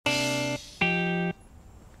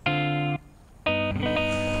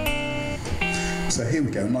So here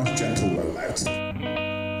we go, nice gentle rollout.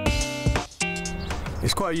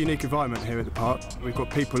 It's quite a unique environment here at the park. We've got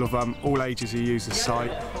people of all ages who use the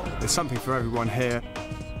site. There's something for everyone here.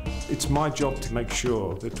 It's my job to make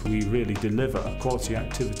sure that we really deliver quality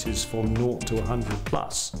activities from 0 to 100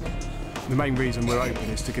 plus. The main reason we're open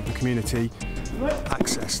is to give the community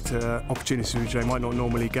access to opportunities which they might not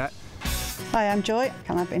normally get. Hi, I'm Joy,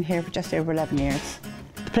 and I've been here for just over 11 years.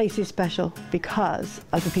 The place is special because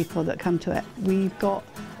of the people that come to it. We've got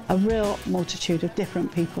a real multitude of different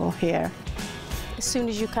people here. As soon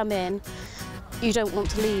as you come in, you don't want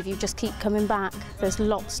to leave, you just keep coming back. There's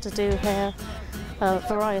lots to do here, a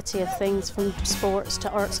variety of things from sports to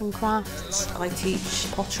arts and crafts. I teach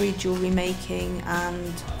pottery, jewellery making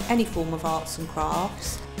and any form of arts and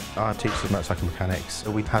crafts. I teach motorcycle mechanics.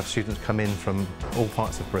 We have students come in from all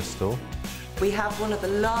parts of Bristol. We have one of the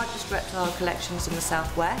largest reptile collections in the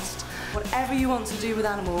southwest. Whatever you want to do with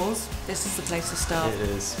animals, this is the place to start. It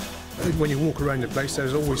is. When you walk around the place,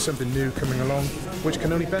 there's always something new coming along, which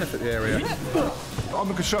can only benefit the area.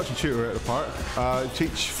 I'm a construction tutor at the park. I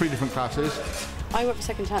teach 3 different classes. I work for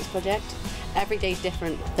Second Chance Project. Every day's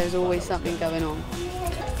different. There's always something going on.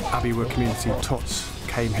 Abbeywood Community Tots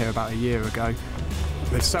came here about a year ago.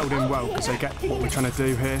 They've settled in well because they get what we're trying to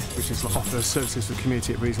do here, which is offer services to the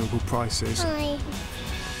community at reasonable prices. Hi.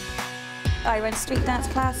 I run street dance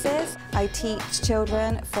classes. I teach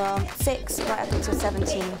children from 6 right up until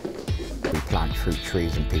 17. We plant fruit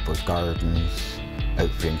trees in people's gardens,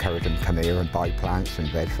 hopefully encourage them to come here and buy plants and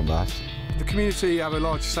veg from us. The community have a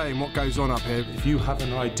large say in what goes on up here. If you have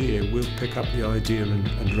an idea, we'll pick up the idea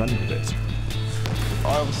and run with it.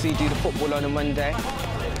 I obviously do the football on a Monday.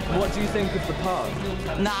 What do you think of the park?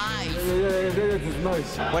 Nice! It's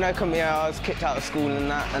nice. When I come here, I was kicked out of school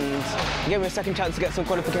and that, and gave me a second chance to get some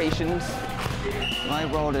qualifications. My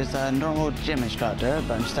role is a normal gym instructor,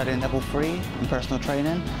 but I'm studying level 3 in personal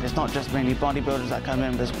training. It's not just mainly bodybuilders that come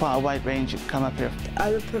in, there's quite a wide range that come up here.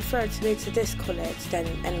 I would prefer to go to this college than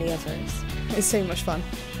any others. It's so much fun.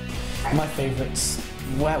 My favourite's,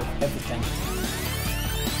 well, everything.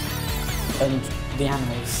 And the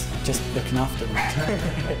animals, just looking after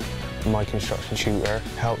them. My construction tutor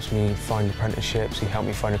helps me find apprenticeships, he helped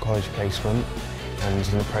me find a college placement, and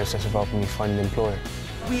is in the process of helping me find an employer.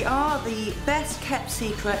 We are the best kept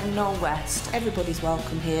secret in Knowle West. Everybody's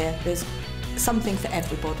welcome here. There's something for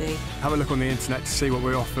everybody. Have a look on the internet to see what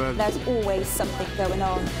we offer. There's always something going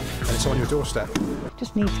on. And it's on your doorstep.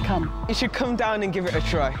 Just need to come. You should come down and give it a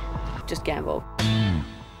try. Just get involved.